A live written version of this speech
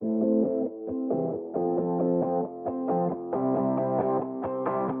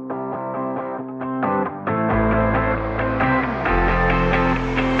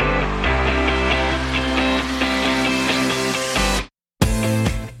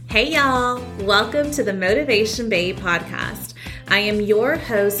Hey y'all, welcome to the Motivation Babe podcast. I am your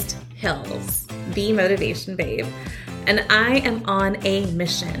host, Hills, the Motivation Babe, and I am on a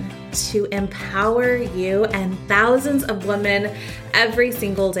mission to empower you and thousands of women every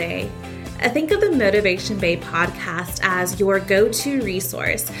single day. Think of the Motivation Babe podcast as your go-to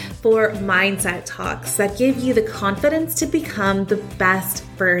resource for mindset talks that give you the confidence to become the best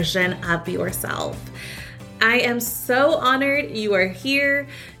version of yourself. I am so honored you are here.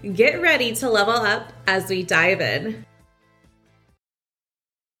 Get ready to level up as we dive in.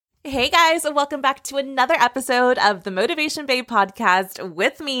 Hey guys, welcome back to another episode of the Motivation Babe podcast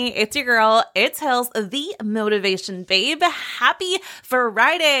with me. It's your girl, it's Hills, the Motivation Babe. Happy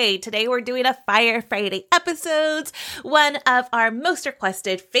Friday. Today we're doing a Fire Friday episodes, one of our most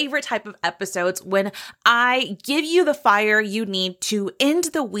requested favorite type of episodes when I give you the fire you need to end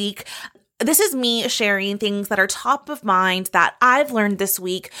the week. This is me sharing things that are top of mind that I've learned this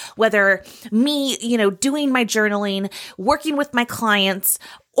week, whether me, doing my journaling, working with my clients,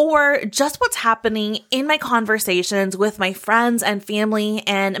 or just what's happening in my conversations with my friends and family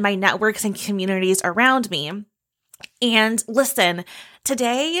and my networks and communities around me. And listen,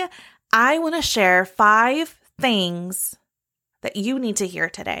 today I want to share 5 things that you need to hear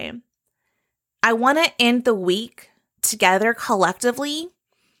today. I want to end the week together collectively,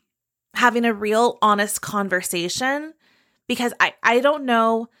 having a real honest conversation, because I don't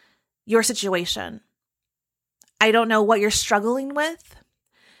know your situation. I don't know what you're struggling with.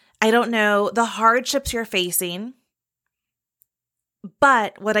 I don't know the hardships you're facing.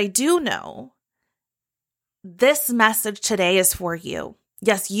 But what I do know, this message today is for you.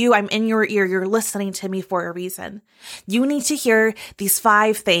 Yes, you, I'm in your ear. You're listening to me for a reason. You need to hear these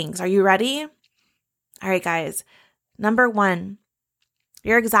 5 things. Are you ready? All right, guys. Number 1.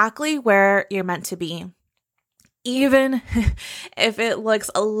 You're exactly where you're meant to be. Even if it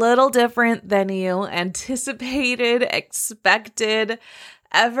looks a little different than you anticipated, expected,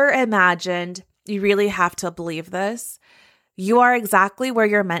 ever imagined, you really have to believe this. You are exactly where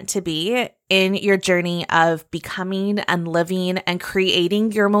you're meant to be in your journey of becoming and living and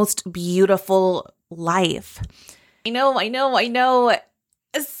creating your most beautiful life. I know.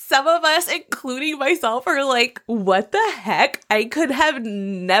 Some of us, including myself, are like, what the heck? I could have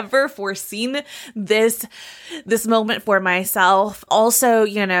never foreseen this moment for myself. Also,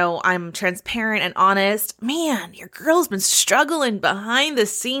 I'm transparent and honest. Man, your girl's been struggling behind the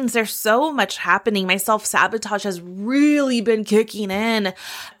scenes. There's so much happening. My self-sabotage has really been kicking in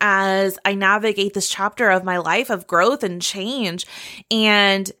as I navigate this chapter of my life of growth and change.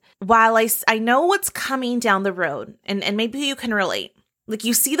 And while I know what's coming down the road, and maybe you can relate, like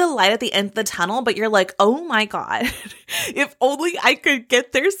you see the light at the end of the tunnel, but you're like, oh my God, if only I could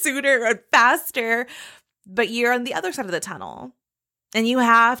get there sooner and faster. But you're on the other side of the tunnel and you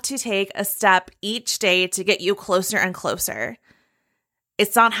have to take a step each day to get you closer and closer.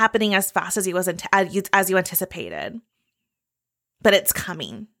 It's not happening as fast as you anticipated, but it's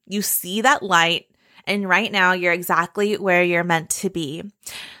coming. You see that light, and right now you're exactly where you're meant to be.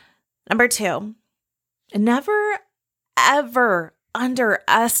 Number 2, never, ever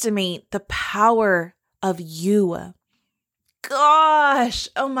underestimate the power of you. Gosh,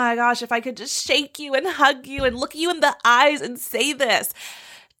 oh my gosh, if I could just shake you and hug you and look you in the eyes and say this.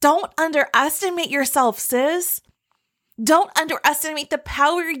 Don't underestimate yourself, sis. Don't underestimate the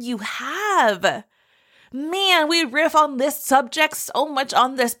power you have. Man, we riff on this subject so much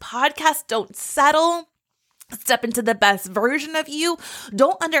on this podcast. Don't settle. Step into the best version of you.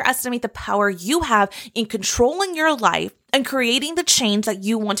 Don't underestimate the power you have in controlling your life and creating the change that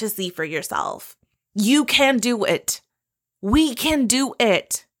you want to see for yourself. You can do it. We can do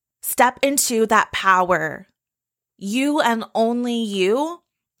it. Step into that power. You and only you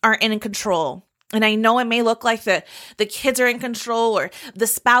are in control. And I know it may look like the kids are in control, or the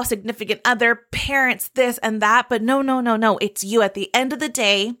spouse, significant other, parents, this and that, but no. It's you. At the end of the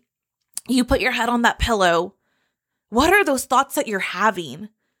day, you put your head on that pillow. What are those thoughts that you're having?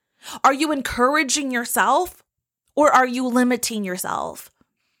 Are you encouraging yourself, or are you limiting yourself?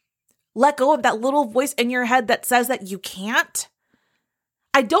 Let go of that little voice in your head that says that you can't.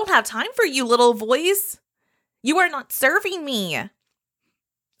 I don't have time for you, little voice. You are not serving me.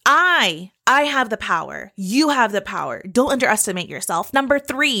 I have the power. You have the power. Don't underestimate yourself. Number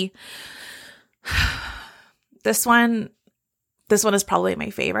 3. This one is probably my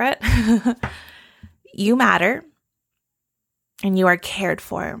favorite. You matter. And you are cared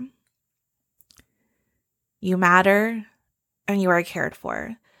for. You matter and you are cared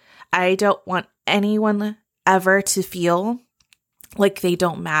for. I don't want anyone ever to feel like they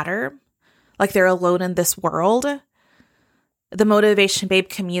don't matter, like they're alone in this world. the Motivation Babe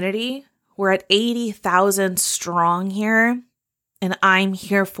community. We're at 80,000 strong here, and I'm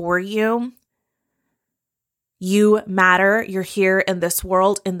here for you. You matter. You're here in this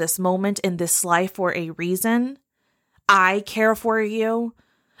world, in this moment, in this life for a reason. I care for you.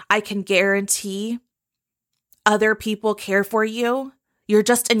 I can guarantee other people care for you. You're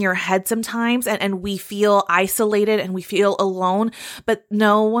just in your head sometimes, and we feel isolated and we feel alone. But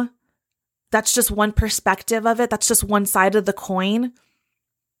no, that's just one perspective of it. That's just one side of the coin.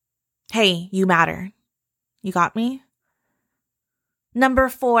 Hey, you matter. You got me? Number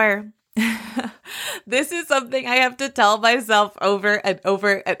 4. This is something I have to tell myself over and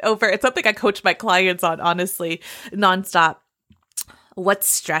over and over. It's something I coach my clients on, honestly, nonstop. What's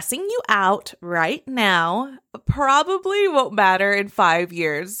stressing you out right now probably won't matter in 5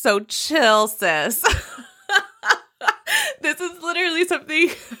 years. So chill, sis. This is literally something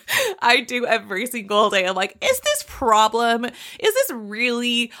I do every single day. I'm like, is this problem? Is this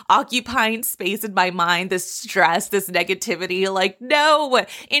really occupying space in my mind? This stress, this negativity? Like, no,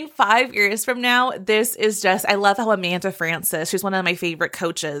 in 5 years from now, this is just, I love how Amanda Frances, she's one of my favorite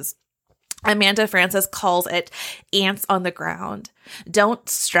coaches. Amanda Frances calls it ants on the ground. Don't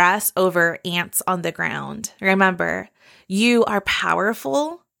stress over ants on the ground. Remember, you are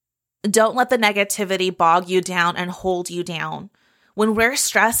powerful. Don't let the negativity bog you down and hold you down. When we're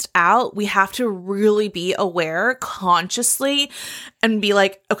stressed out, we have to really be aware consciously and be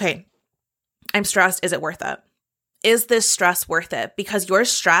like, okay, I'm stressed. Is it worth it? Is this stress worth it? Because your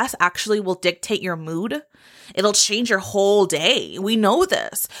stress actually will dictate your mood. It'll change your whole day. We know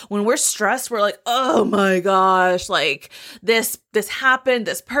this. When we're stressed, we're like, oh my gosh, like this happened,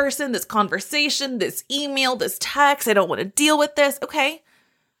 this person, this conversation, this email, this text. I don't want to deal with this. Okay,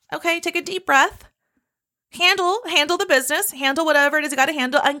 take a deep breath. Handle the business, handle whatever it is you got to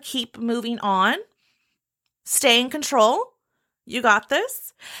handle, and keep moving on. Stay in control. You got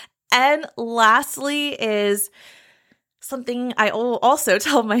this. And lastly is something I also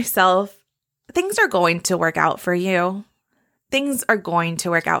tell myself, things are going to work out for you. Things are going to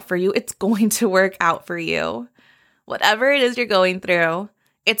work out for you. It's going to work out for you. Whatever it is you're going through,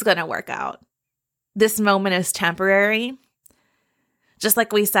 it's going to work out. This moment is temporary. Just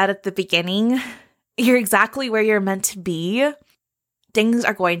like we said at the beginning, you're exactly where you're meant to be. Things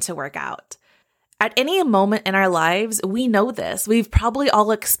are going to work out. At any moment in our lives, we know this. We've probably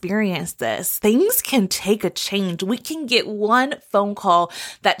all experienced this. Things can take a change. We can get one phone call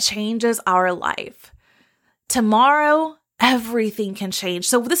that changes our life. Tomorrow, everything can change.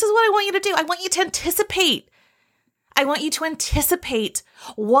 So this is what I want you to do. I want you to anticipate. I want you to anticipate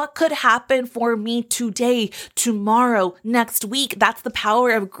what could happen for me today, tomorrow, next week. That's the power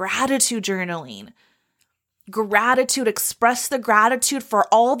of gratitude journaling. Gratitude, express the gratitude for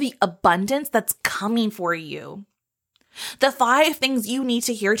all the abundance that's coming for you. The 5 things you need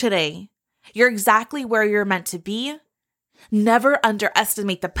to hear today. You're exactly where you're meant to be. Never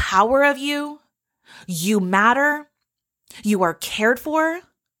underestimate the power of you. You matter. You are cared for.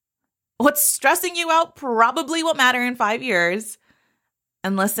 What's stressing you out probably won't matter in 5 years.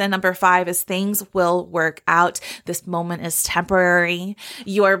 And listen, number 5 is things will work out. This moment is temporary.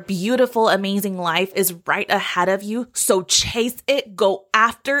 Your beautiful, amazing life is right ahead of you. So chase it, go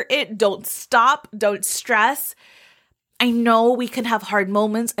after it. Don't stop, don't stress. I know we can have hard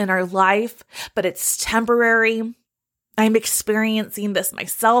moments in our life, but it's temporary. I'm experiencing this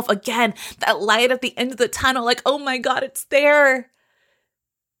myself. Again, that light at the end of the tunnel, like, oh my God, it's there.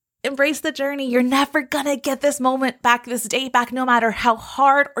 Embrace the journey. You're never gonna get this moment back, this day back, no matter how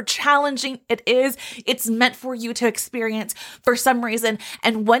hard or challenging it is. It's meant for you to experience for some reason.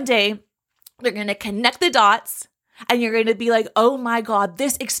 And one day, you're gonna connect the dots and you're gonna be like, oh my God,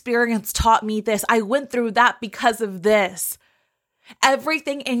 this experience taught me this. I went through that because of this.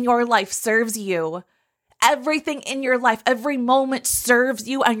 Everything in your life serves you. Everything in your life, every moment serves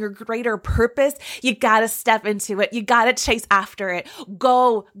you and your greater purpose. You gotta step into it. You gotta chase after it.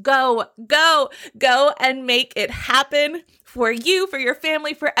 Go and make it happen for you, for your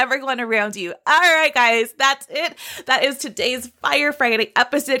family, for everyone around you. All right, guys, that's it. That is today's Fire Friday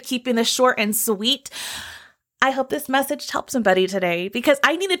episode, keeping this short and sweet. I hope this message helped somebody today because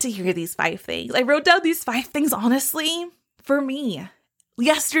I needed to hear these 5 things. I wrote down these 5 things, honestly, for me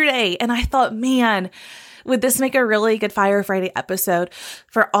yesterday. And I thought, man, would this make a really good Fire Friday episode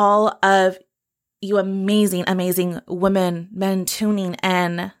for all of you amazing, amazing women, men tuning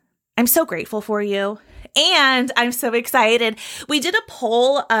in? I'm so grateful for you. And I'm so excited. We did a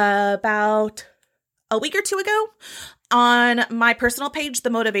poll about a week or 2 ago on my personal page, The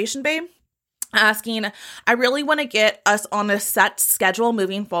Motivation Babe, asking, I really want to get us on a set schedule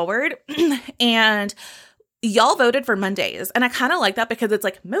moving forward. And y'all voted for Mondays, and I kind of like that because it's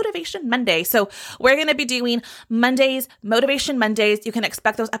like Motivation Monday. So we're going to be doing Mondays, Motivation Mondays. You can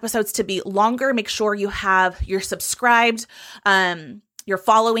expect those episodes to be longer. Make sure you're subscribed, you're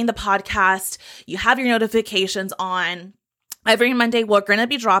following the podcast, you have your notifications on. Every Monday, we're going to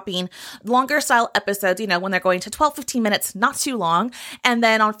be dropping longer style episodes, when they're going to 12, 15 minutes, not too long. And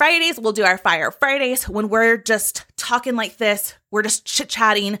then on Fridays, we'll do our Fire Fridays when we're just talking like this. We're just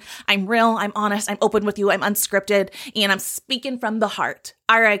chit-chatting. I'm real, I'm honest, I'm open with you, I'm unscripted, and I'm speaking from the heart.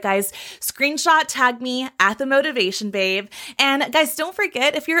 All right, guys, screenshot, tag me at The Motivation Babe. And guys, don't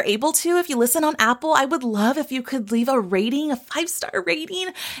forget, if you're able to, if you listen on Apple, I would love if you could leave a rating, a 5-star rating,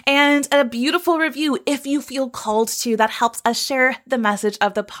 and a beautiful review if you feel called to. That helps us share the message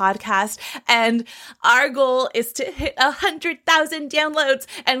of the podcast. And our goal is to hit 100,000 downloads,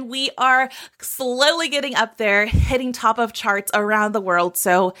 and we are slowly getting up there, hitting top of charts around the world.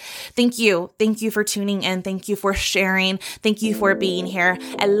 So thank you. Thank you for tuning in. Thank you for sharing. Thank you for being here.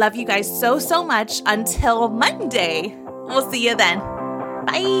 I love you guys so, so much. Until Monday, we'll see you then.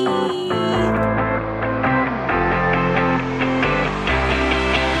 Bye.